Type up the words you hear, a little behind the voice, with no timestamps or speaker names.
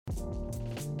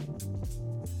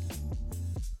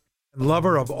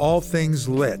Lover of all things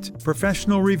lit,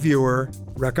 professional reviewer,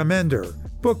 recommender,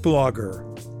 book blogger.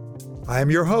 I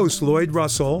am your host, Lloyd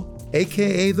Russell,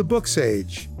 aka The Book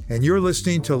Sage, and you're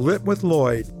listening to Lit with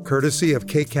Lloyd, courtesy of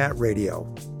KCAT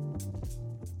Radio.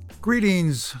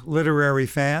 Greetings, literary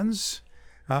fans.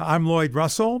 I'm Lloyd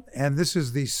Russell, and this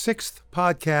is the 6th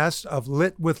podcast of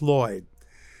Lit with Lloyd.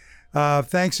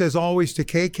 Thanks, as always, to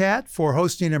KCAT for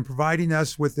hosting and providing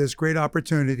us with this great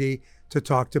opportunity to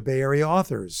talk to Bay Area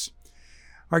authors.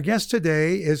 Our guest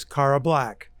today is Cara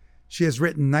Black. She has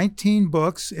written 19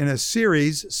 books in a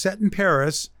series set in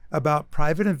Paris about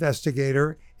private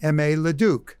investigator Aimé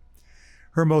Leduc.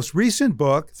 Her most recent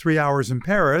book, 3 Hours in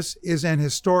Paris, is an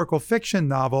historical fiction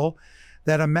novel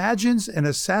that imagines an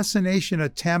assassination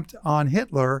attempt on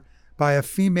Hitler by a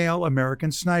female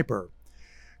American sniper.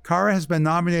 Cara has been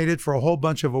nominated for a whole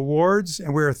bunch of awards,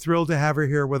 and we're thrilled to have her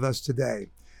here with us today.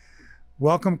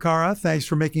 Welcome, Cara. Thanks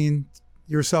for making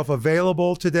yourself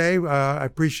available today. I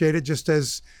appreciate it, just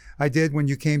as I did when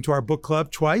you came to our book club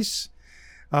twice.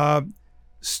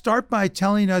 Start by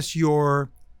telling us your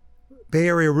Bay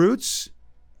Area roots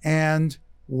and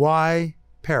why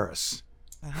Paris.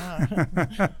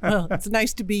 Well, it's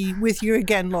nice to be with you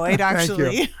again, Lloyd,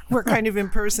 actually. Thank you. We're kind of in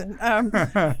person.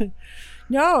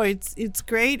 No, it's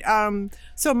great.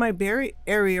 So my Bay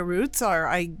Area roots are,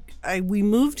 we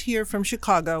moved here from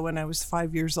Chicago when I was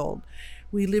 5 years old.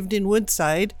 We lived in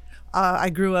Woodside. I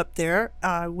grew up there,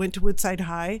 went to Woodside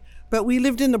High, but we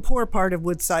lived in the poor part of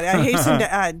Woodside. I hasten to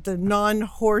add, the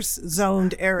non-horse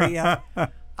zoned area.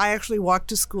 I actually walked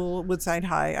to school at Woodside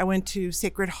High. I went to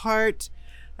Sacred Heart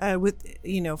with,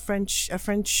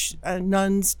 French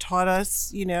nuns taught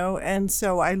us, and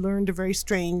so I learned a very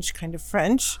strange kind of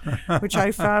French, which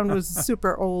I found was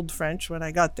super old French when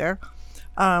I got there.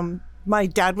 My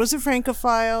dad was a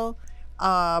Francophile.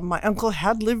 My uncle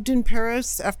had lived in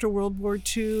Paris after World War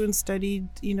II and studied,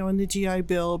 in the GI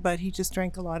Bill, but he just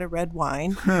drank a lot of red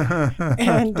wine.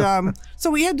 And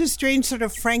so we had this strange sort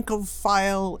of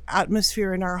Francophile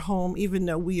atmosphere in our home, even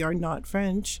though we are not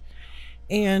French.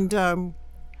 And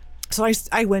so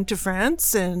I went to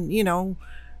France and,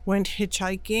 went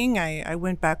hitchhiking. I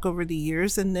went back over the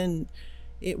years, and then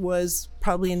it was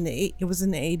probably in the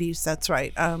 80s. That's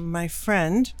right. My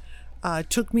friend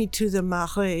took me to the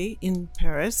Marais in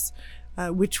Paris,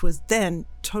 which was then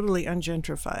totally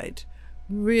ungentrified,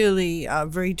 really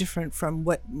very different from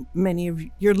what many of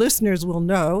your listeners will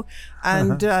know,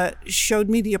 and showed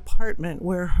me the apartment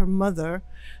where her mother,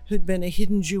 who'd been a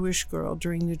hidden Jewish girl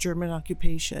during the German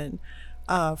occupation,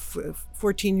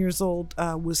 14 years old,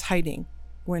 was hiding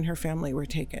when her family were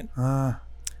taken.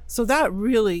 So that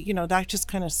really, that just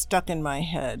kind of stuck in my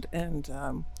head.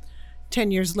 And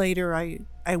 10 years later,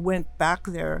 I went back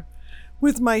there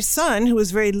with my son, who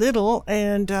was very little,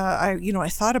 and I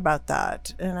thought about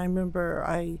that. And I remember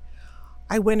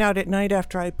I went out at night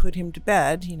after I put him to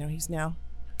bed. He's now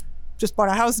just bought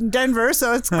a house in Denver,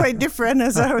 so it's quite different,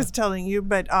 as I was telling you.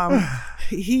 But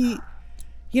I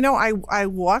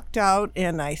walked out,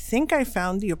 and I think I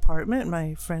found the apartment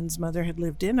my friend's mother had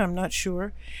lived in. I'm not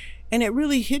sure. And it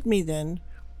really hit me then,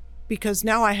 because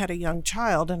now I had a young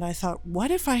child, and I thought,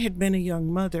 what if I had been a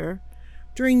young mother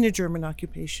during the German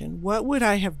occupation? What would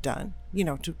I have done,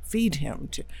 to feed him,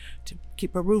 to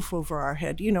keep a roof over our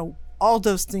head, all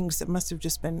those things that must have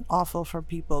just been awful for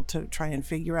people to try and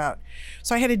figure out.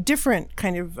 So I had a different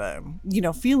kind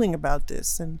of, feeling about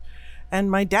this. And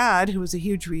my dad, who was a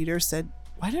huge reader, said,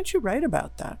 why don't you write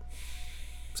about that?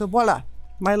 So voila,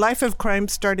 my life of crime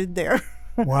started there.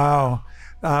 Wow.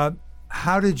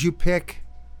 How did you pick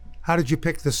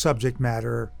the subject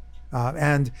matter?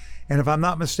 And if I'm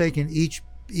not mistaken,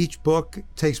 each book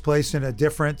takes place in a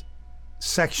different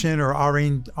section or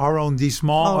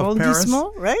arrondissement of Paris.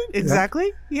 Arrondissement, right?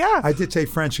 Exactly. Yeah. I did take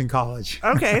French in college.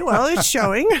 Okay, well, it's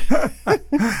showing.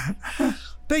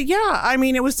 But yeah,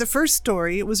 it was the first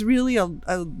story. It was really a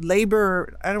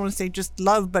labor, I don't want to say just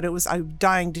love, but I'm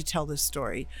dying to tell this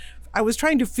story. I was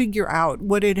trying to figure out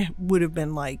what it would have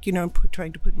been like,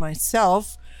 trying to put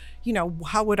myself,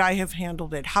 how would I have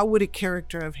handled it? How would a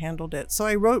character have handled it? So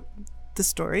I wrote the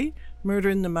story, Murder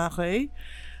in the Marais.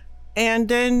 And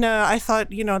then I thought,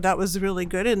 that was really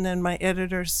good. And then my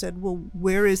editor said, well,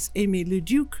 where is Aimé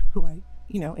Leduc, who I,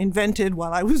 invented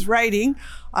while I was writing,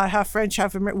 half French,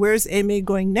 half American. Where's Aimé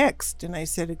going next? And I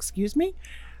said, excuse me?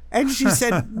 And she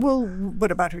said, well,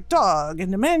 what about her dog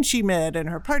and the man she met and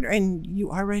her partner? And you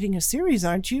are writing a series,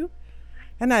 aren't you?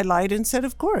 And I lied and said,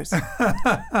 of course.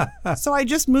 So I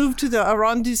just moved to the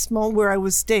arrondissement where I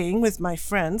was staying with my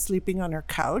friend, sleeping on her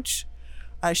couch.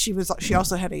 She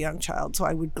also had a young child, so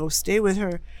I would go stay with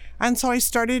her. And so I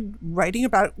started writing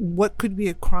about what could be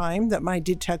a crime that my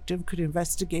detective could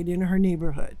investigate in her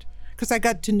neighborhood, because I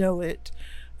got to know it.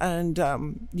 And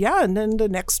and then the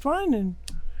next one, and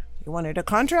they wanted a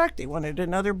contract, they wanted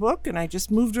another book, and I just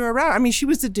moved her around. I mean, she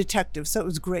was a detective, so it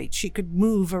was great. She could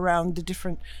move around the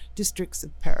different districts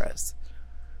of Paris.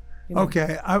 You know?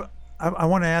 Okay, I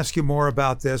want to ask you more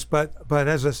about this, but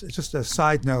as just a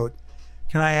side note,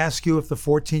 can I ask you if the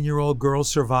 14-year-old girl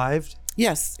survived?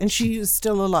 Yes, and she is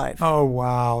still alive. Oh,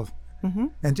 wow. Mm-hmm.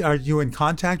 And are you in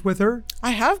contact with her?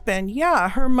 I have been, yeah.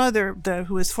 Her mother,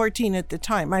 who was 14 at the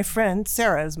time, my friend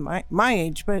Sarah is my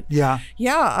age, but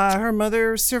her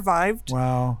mother survived.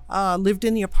 Wow. Lived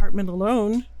in the apartment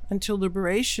alone until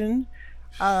liberation.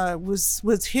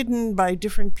 Was hidden by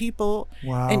different people.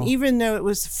 Wow. And even though it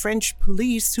was French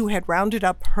police who had rounded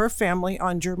up her family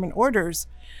on German orders,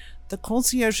 the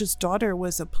concierge's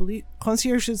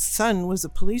concierge's son was a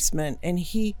policeman, and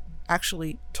he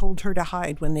actually told her to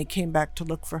hide when they came back to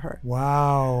look for her.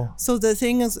 Wow. So the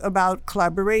thing is about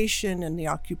collaboration and the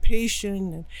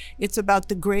occupation, and it's about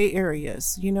the gray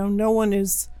areas. You know, no one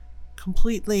is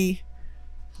completely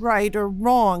right or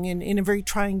wrong, and in a very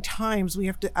trying times we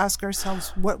have to ask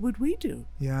ourselves, what would we do?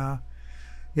 Yeah.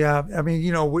 I mean,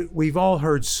 you know, we've all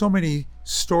heard so many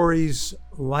stories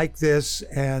like this,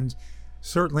 and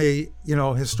certainly, you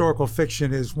know, historical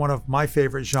fiction is one of my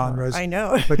favorite genres. I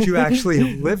know. But you actually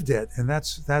have lived it, and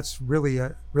that's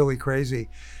really crazy.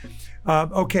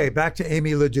 Okay, back to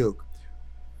Amy LeDuc.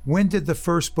 When did the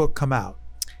first book come out?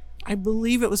 I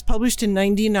believe it was published in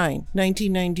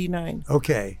 1999.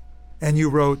 Okay. And you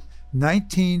wrote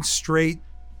 19 straight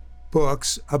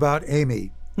books about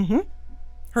Amy. Mm-hmm.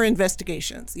 Her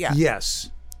investigations, yeah.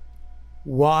 Yes.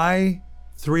 Why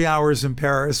 3 Hours in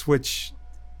Paris, which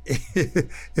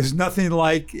is nothing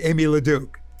like Amy LeDuc?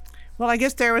 Well, I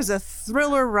guess there was a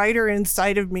thriller writer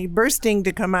inside of me bursting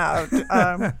to come out.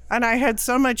 And I had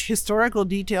so much historical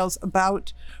details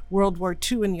about World War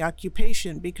II and the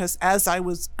occupation, because as I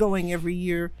was going every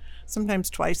year, sometimes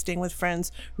twice, staying with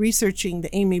friends, researching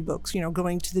the Amy books, you know,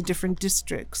 going to the different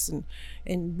districts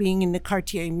and being in the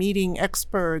quartier, meeting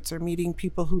experts or meeting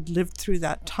people who'd lived through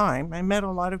that time. I met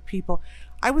a lot of people.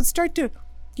 I would start to,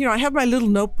 you know, I have my little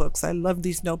notebooks. I love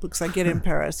these notebooks I get in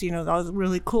Paris, you know, all the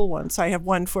really cool ones. I have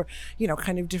one for, you know,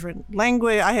 kind of different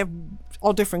language. I have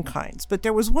all different kinds. But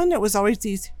there was one that was always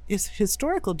these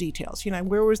historical details. You know,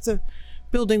 where was the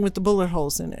building with the bullet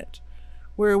holes in it?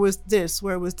 Where was this?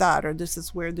 Where was that? Or this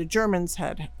is where the Germans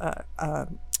had a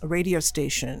radio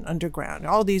station underground.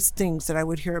 All these things that I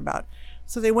would hear about.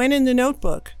 So they went in the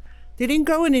notebook. They didn't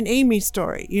go in an Amy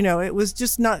story. You know, it was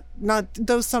just not,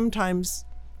 though sometimes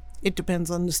it depends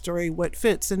on the story, what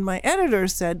fits. And my editor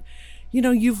said,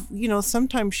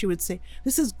 sometimes she would say,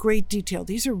 this is great detail.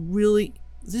 This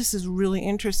is really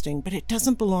interesting, but it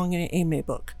doesn't belong in an Amy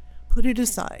book. Put it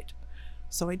aside.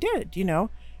 So I did, you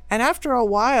know. And after a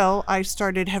while, I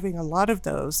started having a lot of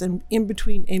those. And in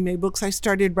between Amy books, I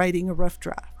started writing a rough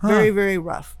draft. Very, very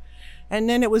rough. And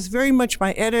then it was very much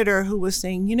my editor who was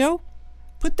saying, you know,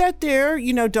 put that there,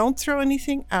 you know, don't throw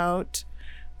anything out.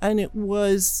 And it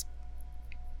was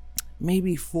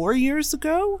maybe 4 years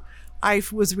ago. I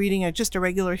was reading just a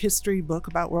regular history book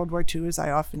about World War II, as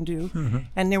I often do. Mm-hmm.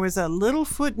 And there was a little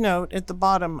footnote at the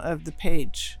bottom of the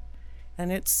page. And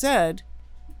it said,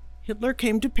 Hitler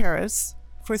came to Paris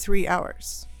for 3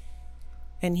 hours.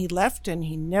 And he left and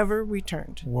he never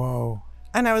returned. Whoa.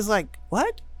 And I was like,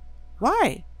 what?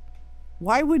 Why?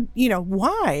 Why would,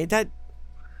 why? That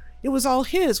it was all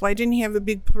his. Why didn't he have a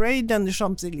big parade down the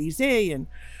Champs-Élysées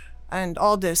and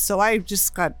all this? So I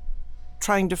just got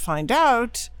trying to find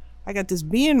out. I got this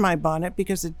bee in my bonnet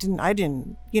because I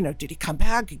didn't, did he come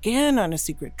back again on a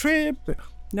secret trip?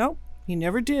 No, he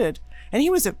never did. And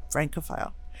he was a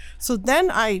Francophile. So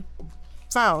then I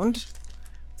found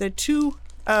the two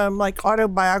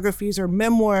autobiographies or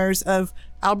memoirs of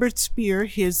Albert Speer,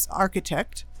 his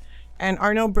architect, and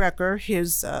Arno Breker,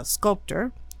 his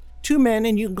sculptor. Two men,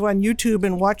 and you can go on YouTube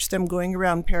and watch them going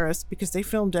around Paris because they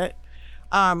filmed it.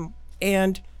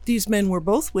 And these men were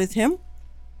both with him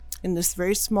in this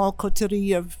very small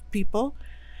coterie of people.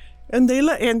 And they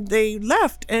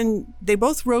left, and they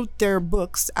both wrote their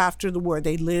books after the war.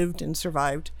 They lived and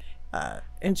survived.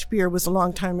 And Speer was a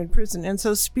long time in prison. And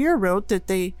so Speer wrote that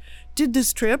they did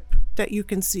this trip that you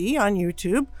can see on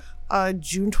YouTube,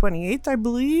 June 28th, I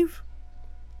believe,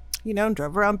 and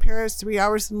drove around Paris 3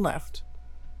 hours and left.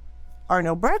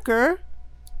 Arno Breker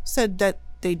said that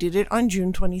they did it on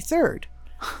June 23rd,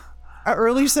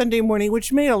 early Sunday morning,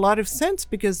 which made a lot of sense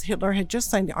because Hitler had just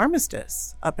signed the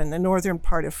armistice up in the northern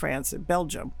part of France, in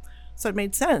Belgium. So it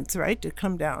made sense, right, to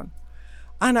come down.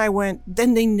 And I went,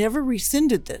 then they never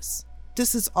rescinded this.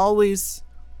 This is always,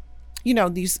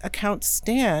 these accounts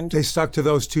stand. They stuck to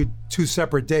those two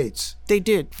separate dates. They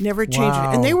did, never changed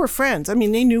it. And they were friends. I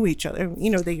mean, they knew each other, so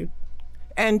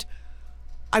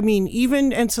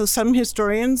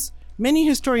many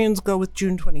historians go with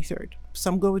June 23rd.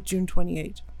 Some go with June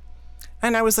 28th.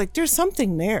 And I was like, there's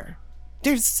something there.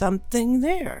 There's something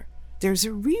there. There's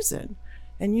a reason.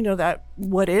 And that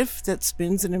what if that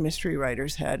spins in a mystery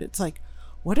writer's head. It's like,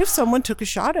 what if someone took a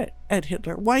shot at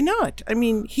Hitler? Why not? I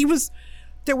mean,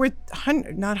 there were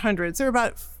not hundreds, there were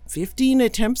about 15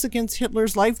 attempts against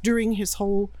Hitler's life during his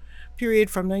whole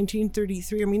period from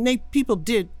 1933. I mean, people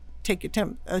did take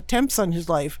attempts on his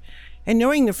life. And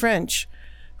knowing the French,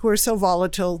 who are so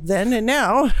volatile then and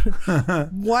now,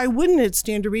 why wouldn't it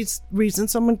stand to reason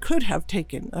someone could have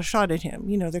taken a shot at him?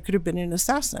 There could have been an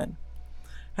assassin.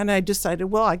 And I decided,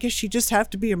 well, I guess you just have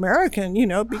to be American,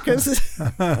 because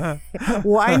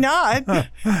why not?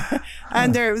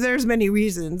 And there's many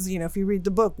reasons, if you read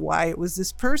the book, why it was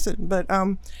this person. But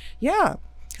I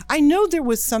know there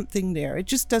was something there. It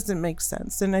just doesn't make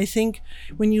sense. And I think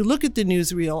when you look at the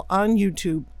newsreel on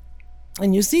YouTube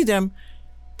and you see them,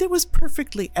 it was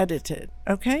perfectly edited,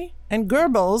 okay? And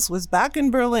Goebbels was back in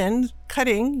Berlin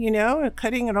cutting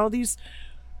at all these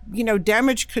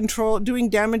damage control, doing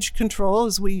damage control,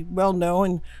 as we well know,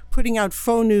 and putting out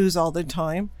faux news all the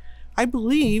time. I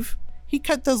believe he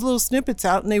cut those little snippets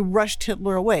out and they rushed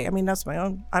Hitler away. I mean, that's my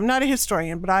own. I'm not a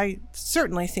historian, but I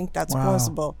certainly think that's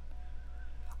plausible.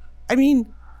 I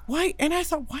mean, why? And I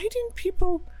thought, why didn't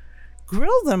people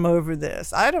grill them over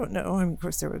this? I don't know. I mean, of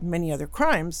course, there were many other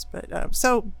crimes, but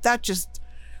so that just,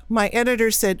 my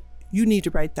editor said, you need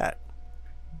to write that.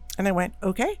 And I went,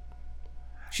 okay.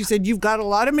 She said, you've got a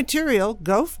lot of material,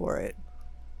 go for it.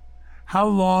 How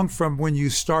long from when you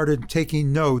started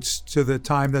taking notes to the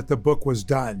time that the book was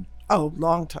done? Oh,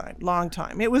 long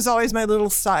time. It was always my little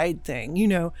side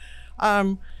thing,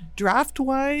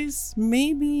 Draft-wise,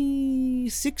 maybe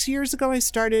 6 years ago, I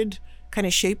started kind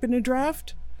of shaping a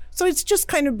draft. So it's just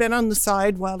kind of been on the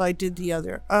side while I did the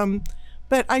other.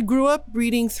 But I grew up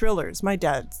reading thrillers, my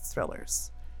dad's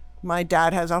thrillers. My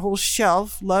dad has a whole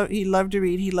shelf. He loved to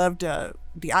read. He loved The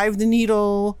Eye of the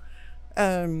Needle,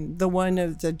 the one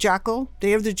of the Jackal,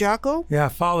 Day of the Jackal. Yeah,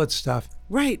 Follett stuff.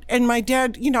 Right. And my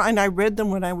dad, and I read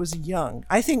them when I was young.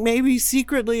 I think maybe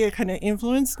secretly it kind of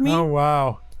influenced me. Oh,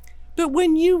 wow. But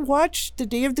when you watch The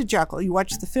Day of the Jackal, you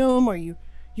watch the film or you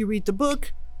read the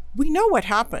book, we know what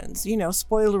happens.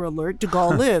 Spoiler alert, de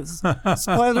Gaulle lives.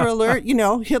 Spoiler alert,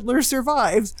 Hitler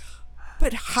survives.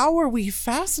 But how are we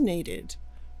fascinated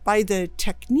by the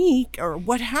technique or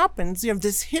what happens? You have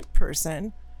this hit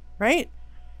person, right?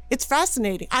 It's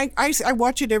fascinating. I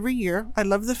watch it every year. I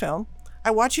love the film.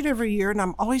 I watch it every year and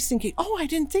I'm always thinking, oh, I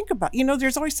didn't think about,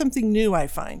 there's always something new I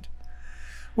find.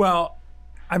 Well,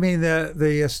 I mean,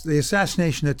 the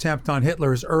assassination attempt on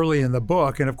Hitler is early in the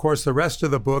book. And of course, the rest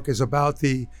of the book is about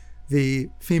the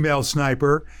female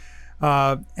sniper.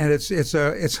 And it's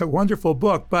a wonderful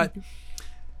book. But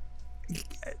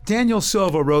Daniel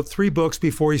Silva wrote 3 books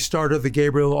before he started the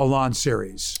Gabriel Allon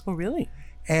series. Oh, really?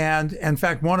 And in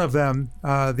fact, one of them,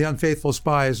 The Unfaithful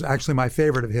Spy, is actually my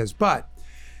favorite of his. But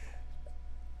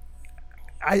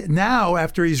now,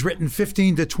 after he's written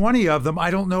 15 to 20 of them,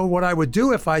 I don't know what I would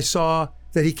do if I saw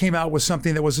that he came out with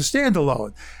something that was a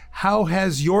standalone. How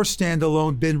has your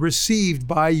standalone been received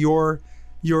by your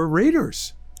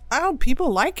readers? Oh,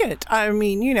 people like it. I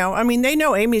mean, they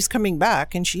know Amy's coming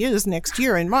back, and she is next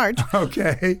year in March.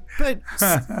 Okay. But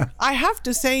I have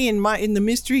to say, in the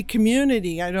mystery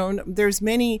community, there's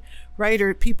many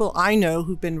people I know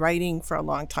who've been writing for a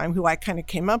long time, who I kind of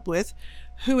came up with,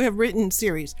 who have written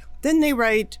series. Then they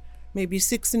write maybe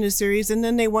 6 in a series, and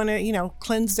then they want to,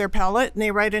 cleanse their palate, and they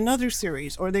write another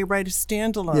series, or they write a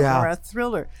standalone or a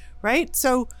thriller, right?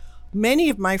 So many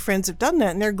of my friends have done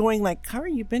that, and they're going like,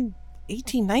 Kari, you've been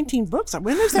 18, 19 books.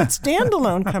 When is that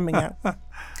standalone coming out?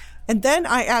 And then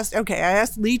I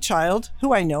asked Lee Child,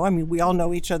 who I know. I mean, we all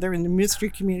know each other in the mystery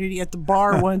community, at the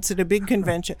bar once at a big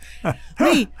convention.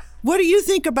 Lee, what do you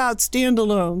think about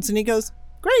standalones? And he goes,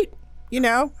 great,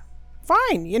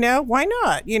 fine, why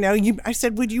not? I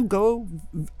said, would you go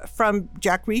from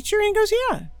Jack Reacher? And he goes,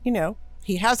 yeah,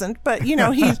 he hasn't, but he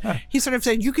sort of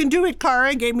said, you can do it,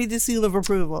 Kara, gave me the seal of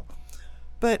approval.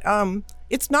 But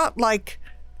it's not like,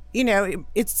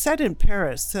 it's set in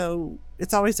Paris, so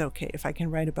it's always okay if I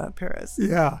can write about Paris.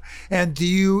 Yeah. And do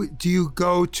you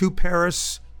go to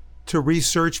Paris to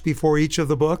research before each of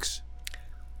the books?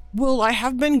 Well, I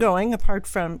have been going, apart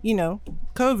from,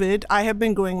 COVID, I have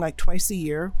been going like twice a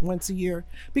year, once a year,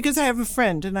 because I have a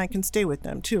friend and I can stay with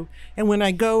them too. And when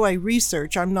I go, I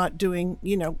research. I'm not doing,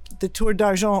 the Tour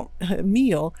d'Argent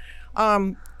meal.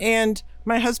 And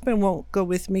my husband won't go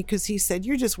with me because he said,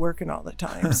 you're just working all the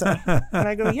time. So, and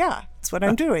I go, yeah, that's what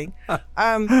I'm doing.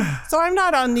 So I'm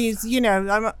not on these,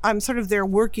 I'm sort of there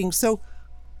working. So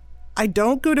I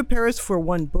don't go to Paris for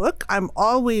one book. I'm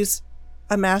always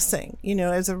amassing.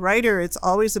 As a writer, it's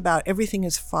always about everything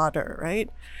is fodder, right?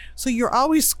 So you're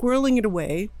always squirreling it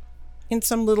away in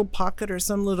some little pocket or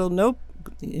some little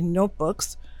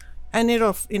notebooks, and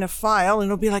it'll in a file, and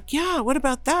it'll be like, yeah, what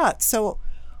about that? So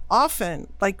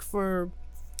often, like for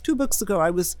 2 books ago, I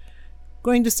was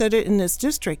going to set it in this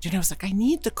district, and I was like, I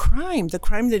need the crime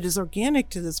that is organic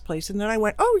to this place. And then I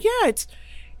went, oh yeah,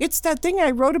 it's that thing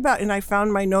I wrote about, and I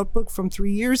found my notebook from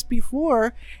 3 years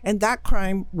before, and that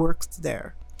crime works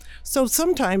there. So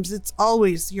sometimes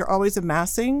you're always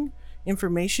amassing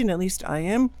information, at least I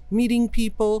am, meeting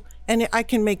people, and I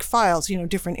can make files,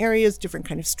 different areas, different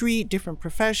kind of street, different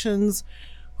professions,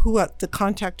 the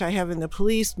contact I have in the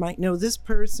police might know this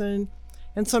person.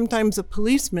 And sometimes a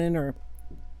policeman or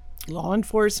law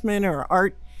enforcement or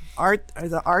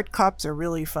the art cops are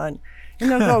really fun. And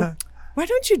they'll go, why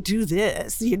don't you do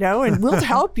this, and we'll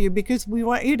help you because we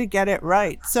want you to get it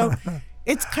right. So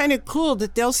it's kind of cool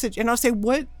that they'll sit and I'll say,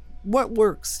 what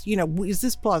works? Is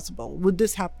this plausible? Would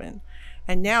this happen?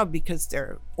 And now, because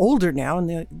they're older now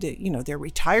and they're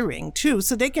retiring too,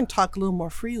 so they can talk a little more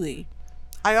freely.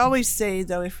 I always say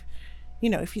though, if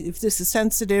this is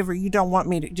sensitive or you don't want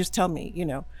me to, just tell me,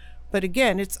 But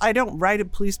again, I don't write a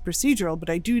police procedural, but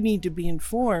I do need to be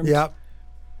informed. Yep.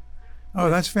 Oh,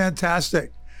 that's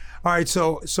fantastic. All right,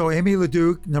 so Amy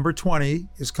LaDuke, number 20,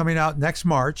 is coming out next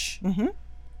March. Mm-hmm.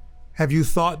 Have you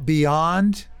thought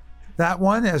beyond that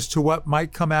one as to what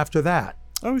might come after that?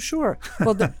 Oh, sure.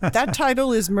 Well, that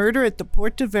title is Murder at the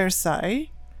Porte de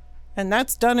Versailles, and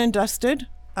that's done and dusted.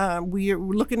 We are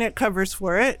looking at covers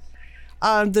for it.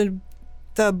 The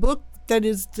book that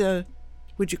is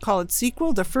would you call it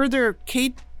sequel, the further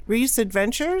Kate Reese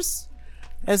adventures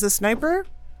as a sniper,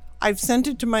 I've sent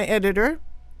it to my editor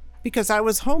because I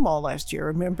was home all last year.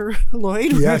 Remember,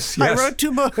 Lloyd? Yes. I wrote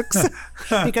 2 books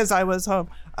because I was home.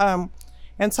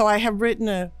 And so I have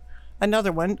written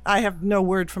another one. I have no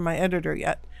word from my editor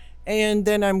yet. And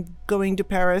then I'm going to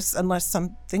Paris unless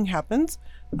something happens,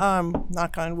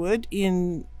 knock on wood,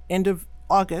 in end of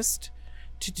August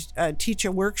to teach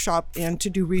a workshop and to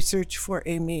do research for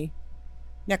Amy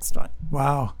next one.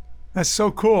 Wow. That's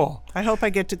so cool. I hope I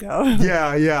get to go.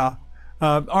 Yeah.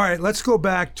 All right, let's go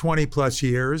back 20 plus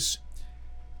years.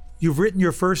 You've written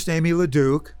your first Amy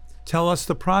LaDuke. Tell us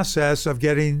the process of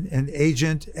getting an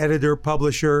agent, editor,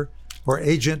 publisher, or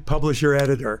agent, publisher,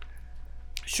 editor.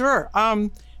 Sure.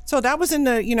 So that was in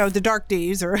the dark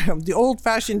days or the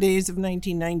old-fashioned days of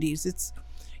 1990s. It's,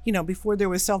 before there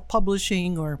was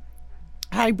self-publishing or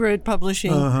hybrid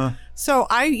publishing. Uh-huh. So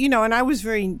I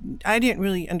didn't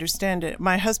really understand it.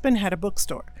 My husband had a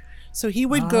bookstore. So he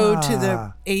would go to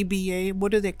the ABA,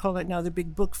 what do they call it now? The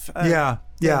big book. Yeah.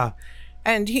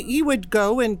 And he would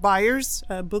go, and buyers,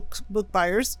 book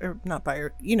buyers, or not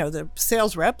buyer, the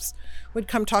sales reps would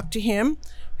come talk to him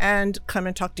and come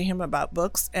and talk to him about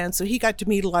books. And so he got to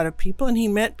meet a lot of people, and he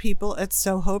met people at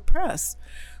Soho Press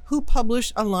who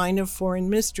published a line of foreign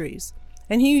mysteries.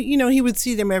 And he would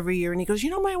see them every year, and he goes,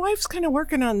 my wife's kind of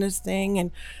working on this thing,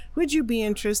 and would you be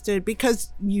interested?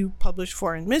 Because you publish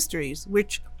foreign mysteries,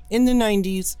 which in the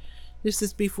 90s, this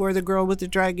is before the girl with the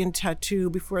dragon tattoo,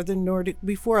 before the Nordic,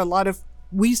 before a lot of,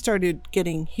 we started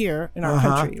getting here in our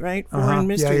country, right? Foreign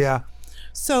mysteries. Yeah.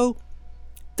 So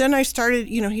then I started,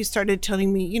 he started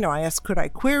telling me, I asked, could I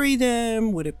query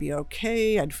them? Would it be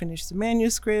okay? I'd finish the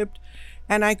manuscript.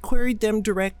 And I queried them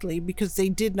directly because they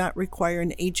did not require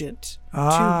an agent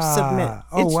to submit.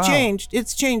 It's changed.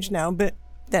 It's changed now, but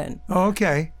then. Oh,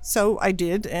 okay. So I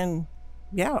did, and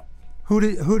yeah. Who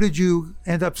did you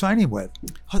end up signing with?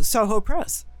 Soho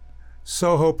Press.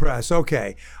 Soho Press.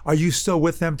 Okay. Are you still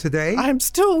with them today? I'm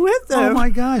still with them. Oh my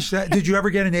gosh. Did you ever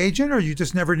get an agent, or you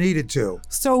just never needed to?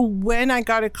 So when I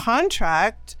got a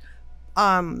contract,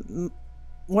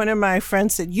 one of my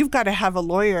friends said, you've got to have a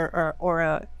lawyer or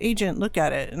a agent look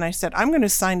at it. And I said, I'm going to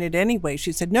sign it anyway.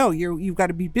 She said, no, you've got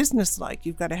to be businesslike.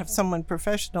 You've got to have someone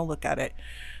professional look at it.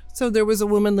 So there was a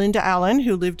woman, Linda Allen,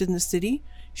 who lived in the city.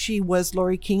 She was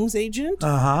Laurie King's agent.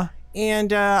 Uh-huh.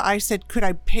 And I said, could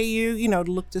I pay you, to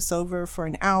look this over for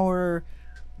an hour,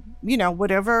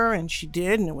 whatever. And she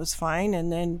did, and it was fine. And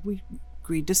then we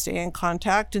agreed to stay in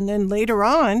contact. And then later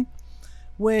on,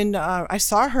 when I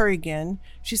saw her again,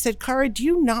 she said, Cara, do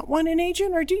you not want an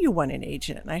agent or do you want an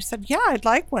agent? And I said, yeah, I'd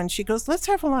like one. She goes, let's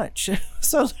have lunch.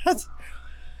 So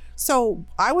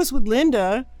I was with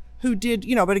Linda, who did,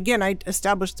 but again, I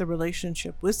established the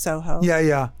relationship with Soho. Yeah,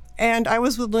 yeah. And I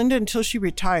was with Linda until she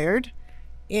retired.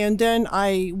 And then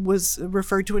I was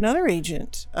referred to another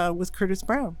agent with Curtis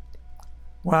Brown.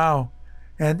 Wow.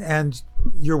 And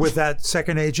you're with that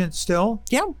second agent still?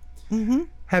 Yeah. Mm-hmm.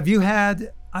 Have you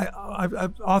had,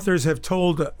 authors have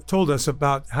told us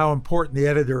about how important the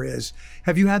editor is.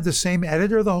 Have you had the same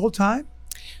editor the whole time?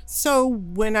 So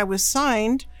when I was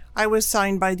signed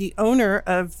by the owner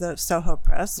of the Soho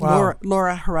Press, Wow.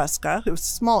 Laura Haruska. It was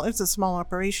small. It's a small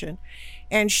operation.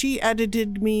 And she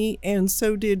edited me, and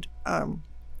so did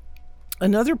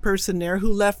another person there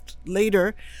who left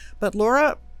later. But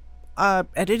Laura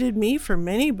edited me for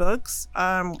many books.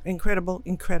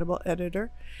 Incredible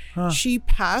editor. Huh. She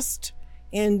passed,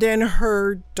 and then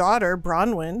her daughter,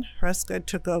 Bronwyn Haruska,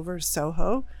 took over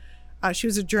Soho. She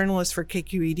was a journalist for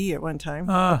KQED at one time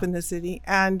up in the city.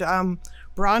 And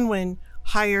Bronwyn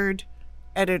hired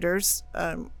editors,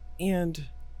 and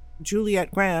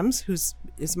Juliet Grams,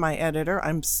 is my editor.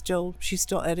 She's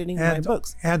still editing my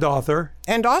books. And author.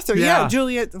 Yeah,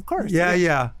 Juliet, of course.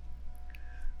 Yeah.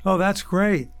 Oh, that's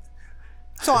great.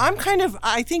 So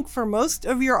I think for most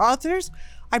of your authors,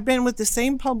 I've been with the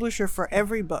same publisher for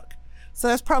every book. So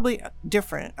that's probably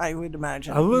different, I would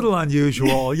imagine. A little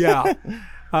unusual, yeah.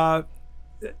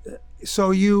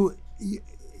 So you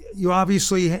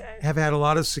obviously have had a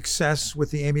lot of success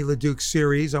with the Amy LeDuc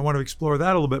series. I want to explore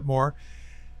that a little bit more.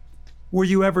 Were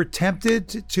you ever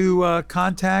tempted to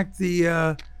contact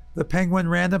the Penguin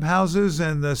Random Houses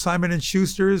and the Simon &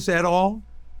 Schusters at all?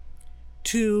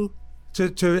 To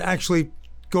actually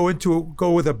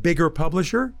go with a bigger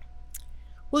publisher?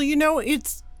 Well,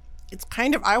 it's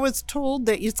kind of, I was told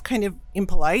that it's kind of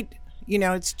impolite.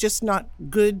 It's just not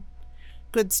good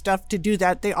stuff to do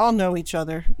that. They all know each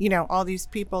other. All these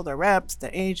people, the reps,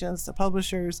 the agents, the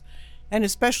publishers, and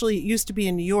especially it used to be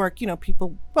in New York,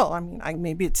 people,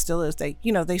 maybe it still is.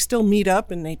 They still meet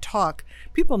up and they talk.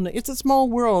 People, it's a small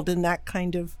world in that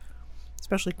kind of,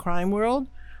 especially crime world.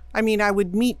 I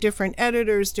would meet different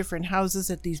editors, different houses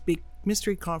at these big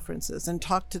mystery conferences and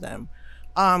talk to them.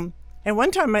 And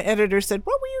one time my editor said,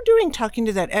 what were you doing talking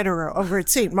to that editor over at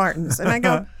St. Martin's? And I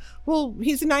go, well,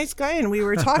 he's a nice guy and we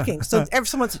were talking. So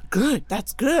someone said, good,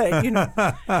 that's good,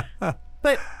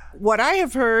 But what I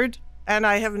have heard, and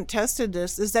I haven't tested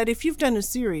this, is that if you've done a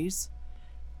series,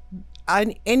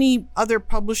 any other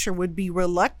publisher would be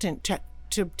reluctant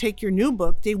to take your new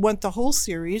book. They want the whole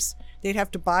series. They'd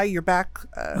have to buy your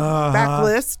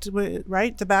backlist,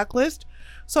 right? The backlist.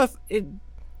 So if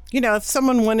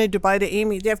someone wanted to buy the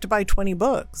Amy, they have to buy 20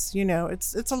 books.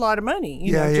 It's a lot of money,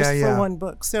 for one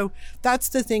book. So that's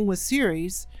the thing with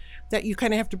series, that you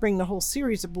kind of have to bring the whole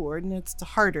series aboard, and it's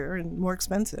harder and more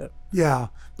expensive. Yeah,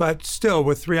 but still,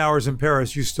 with 3 Hours in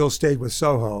Paris, you still stayed with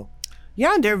Soho.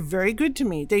 Yeah, they're very good to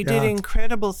me. They did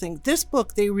incredible things. This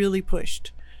book, they really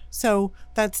pushed. So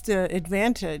that's the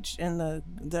advantage, and the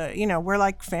we're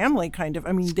like family kind of.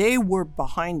 They were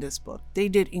behind this book. They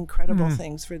did incredible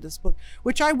things for this book,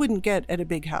 which I wouldn't get at a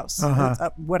big house. That's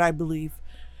what I believe,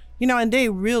 and they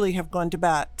really have gone to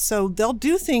bat. So they'll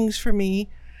do things for me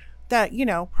that,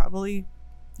 probably,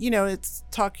 it's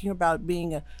talking about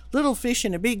being a little fish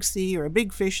in a big sea or a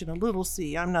big fish in a little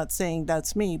sea. I'm not saying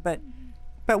that's me, but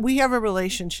we have a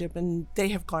relationship, and they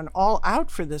have gone all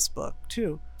out for this book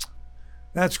too.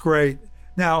 That's great.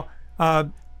 Now,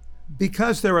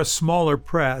 because they're a smaller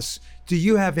press, do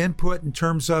you have input in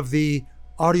terms of the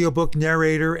audiobook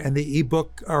narrator and the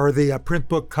ebook or the print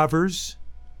book covers?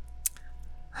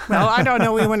 Well, I don't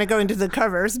know. We want to go into the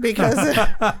covers because,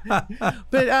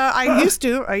 but I used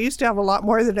to have a lot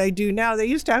more than I do now. They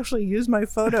used to actually use my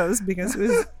photos because it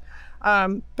was,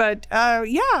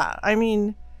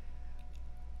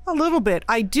 a little bit.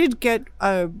 I did get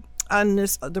on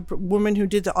the woman who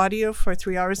did the audio for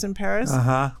 3 Hours in Paris.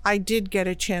 I did get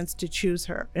a chance to choose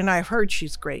her, and I've heard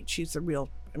she's great. She's a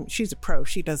pro.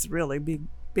 She does really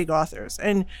big authors,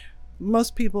 and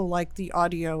most people like the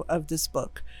audio of this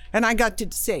book. And I got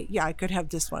to say, yeah, I could have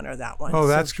this one or that one. Oh,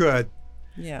 that's good.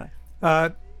 Yeah.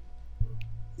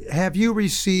 Have you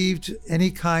received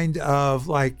any kind of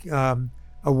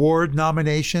award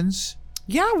nominations?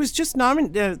 Yeah, I was just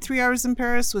nominated. 3 Hours in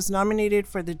Paris was nominated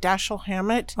for the Dashiell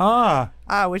Hammett,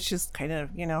 which is kind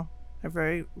of, a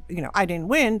very, I didn't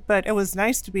win, but it was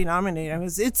nice to be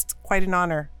nominated. It's quite an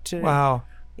honor to. Wow.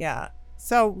 Yeah.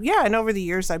 So yeah, and over the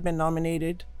years I've been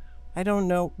nominated. I don't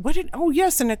know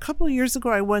and a couple of years ago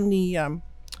I won the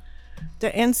the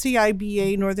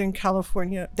NCIBA Northern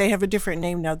California, they have a different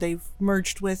name now. They've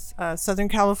merged with Southern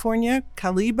California,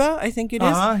 Caliba, I think it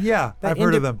is. Yeah, But I've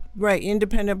heard of them. Right,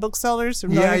 independent booksellers.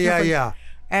 From Yeah, Northern yeah, California. yeah.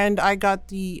 And I got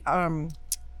the, what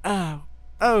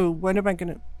am I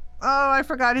going to, I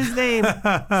forgot his name.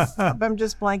 I'm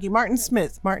just blanking.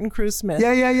 Martin Cruz Smith.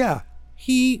 Yeah.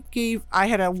 He gave, I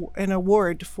had an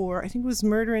award for, I think it was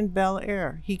Murder in Bel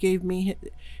Air. He gave me,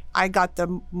 I got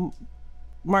the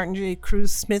Martin J.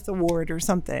 Cruz Smith Award or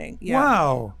something. Yeah.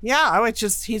 Wow. Yeah,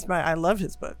 I love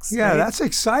his books. Yeah, right? that's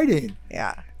exciting.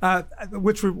 Yeah.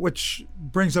 Which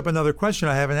brings up another question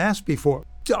I haven't asked before.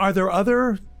 Are there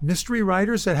other mystery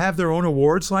writers that have their own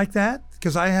awards like that?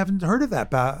 Because I haven't heard of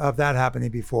that happening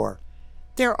before.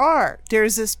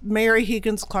 There's this Mary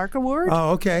Higgins Clark Award.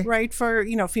 Oh, okay. Right, for,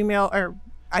 female, or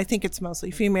I think it's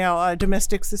mostly female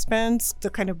domestic suspense,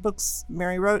 the kind of books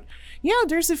Mary wrote. Yeah,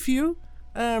 there's a few,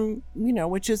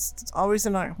 which is always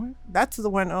that's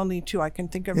the only two I can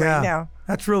think of right now.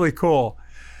 That's really cool.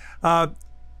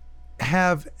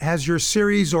 Has your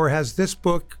series or has this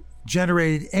book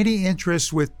generated any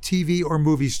interest with TV or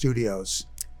movie studios?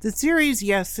 The series,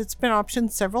 yes, it's been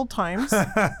optioned several times,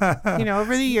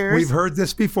 over the years. We've heard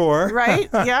this before. Right,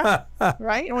 yeah,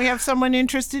 right. And we have someone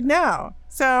interested now.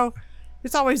 So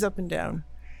it's always up and down.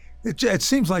 It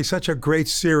seems like such a great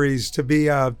series to be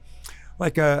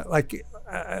like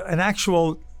an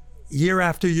actual year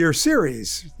after year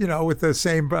series, with the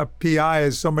same PI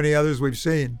as so many others we've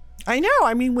seen. I know.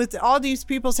 I mean, with all these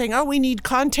people saying, we need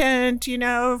content,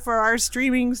 for our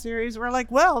streaming series, we're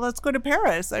like, well, let's go to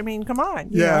Paris. I mean, come on.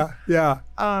 Yeah.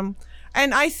 And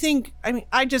I think,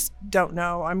 I just don't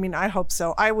know. I mean, I hope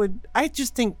so. I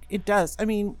just think it does. I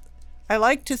mean, I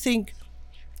like to think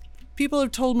people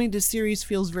have told me the series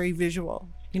feels very visual,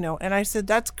 and I said,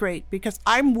 that's great because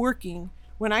I'm working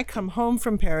when I come home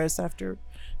from Paris after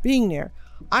being there.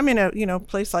 I'm in a,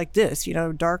 place like this,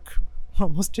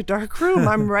 almost a dark room.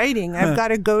 I'm writing. I've got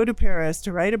to go to Paris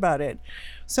to write about it.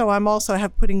 So I'm also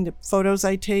putting the photos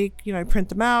I take, I print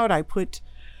them out. I put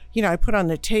on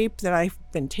the tape that I've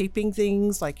been taping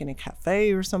things like in a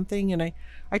cafe or something. And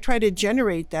I try to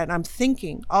generate that. And I'm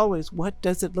thinking always, what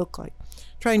does it look like?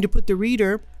 Trying to put the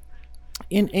reader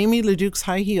in Amy LeDuc's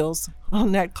high heels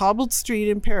on that cobbled street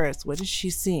in Paris. What is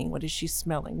she seeing? What is she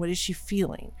smelling? What is she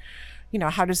feeling?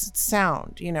 How does it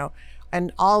sound?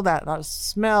 And all that, those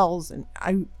smells. And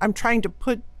I'm trying to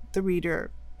put the reader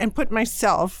and put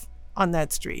myself on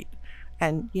that street.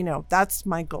 And, that's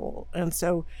my goal. And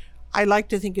so I like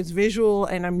to think it's visual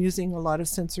and I'm using a lot of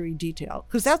sensory detail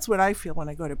because that's what I feel when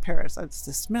I go to Paris. It's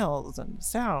the smells and the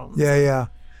sounds. Yeah.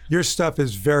 Your stuff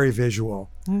is very visual.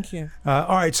 Thank you.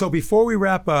 All right. So before we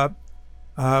wrap up,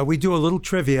 we do a little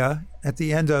trivia at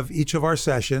the end of each of our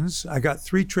sessions. I got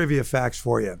 3 trivia facts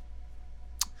for you.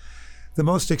 The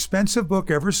most expensive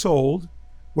book ever sold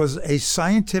was a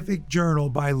scientific journal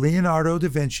by Leonardo da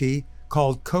Vinci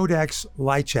called Codex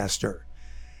Leicester.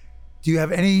 Do you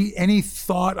have any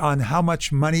thought on how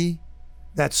much money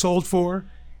that sold for?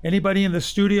 Anybody in the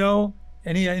studio?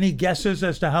 Any guesses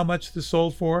as to how much this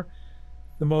sold for?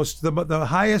 The most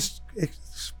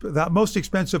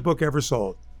expensive book ever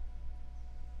sold.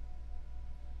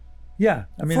 Yeah,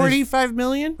 I mean, 45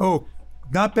 million? Oh,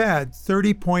 not bad.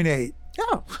 30.8.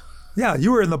 Oh. Yeah,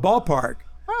 you were in the ballpark.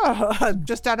 Oh,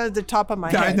 just out of the top of my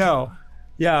head. I know.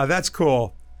 Yeah, that's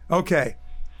cool. Okay.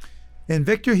 In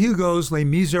Victor Hugo's Les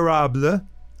Miserables,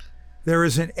 there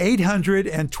is an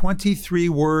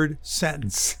 823-word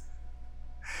sentence.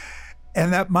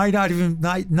 And that might not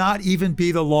even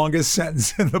be the longest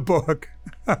sentence in the book.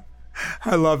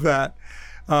 I love that.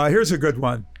 Here's a good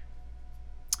one.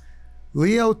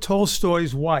 Leo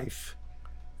Tolstoy's wife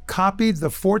copied the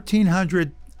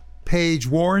 1,400-page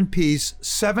War and Peace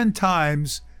 7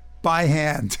 times by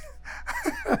hand.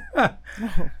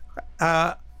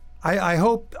 I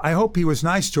hope he was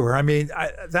nice to her. I mean,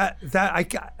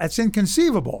 that's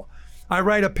inconceivable. I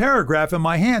write a paragraph and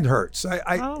my hand hurts.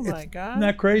 Oh my God! Isn't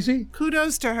that crazy?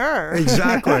 Kudos to her.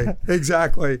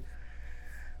 Exactly.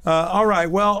 All right.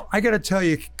 Well, I got to tell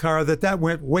you, Cara, that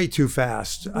went way too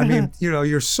fast. I mean,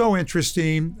 you're so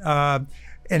interesting. And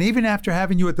even after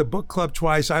having you at the book club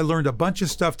twice, I learned a bunch of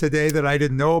stuff today that I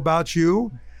didn't know about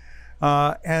you.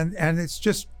 And it's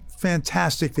just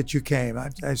fantastic that you came. I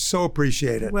so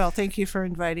appreciate it. Well, thank you for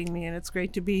inviting me, and it's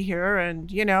great to be here.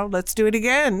 And, let's do it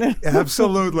again.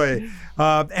 Absolutely.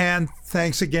 And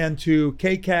thanks again to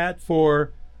KCAT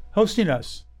for hosting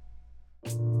us.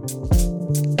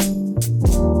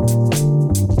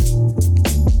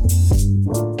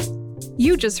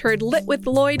 You just heard Lit with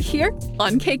Lloyd here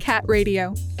on KCAT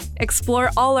Radio. Explore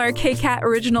all our KCAT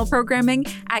original programming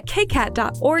at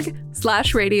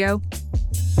kcat.org/radio.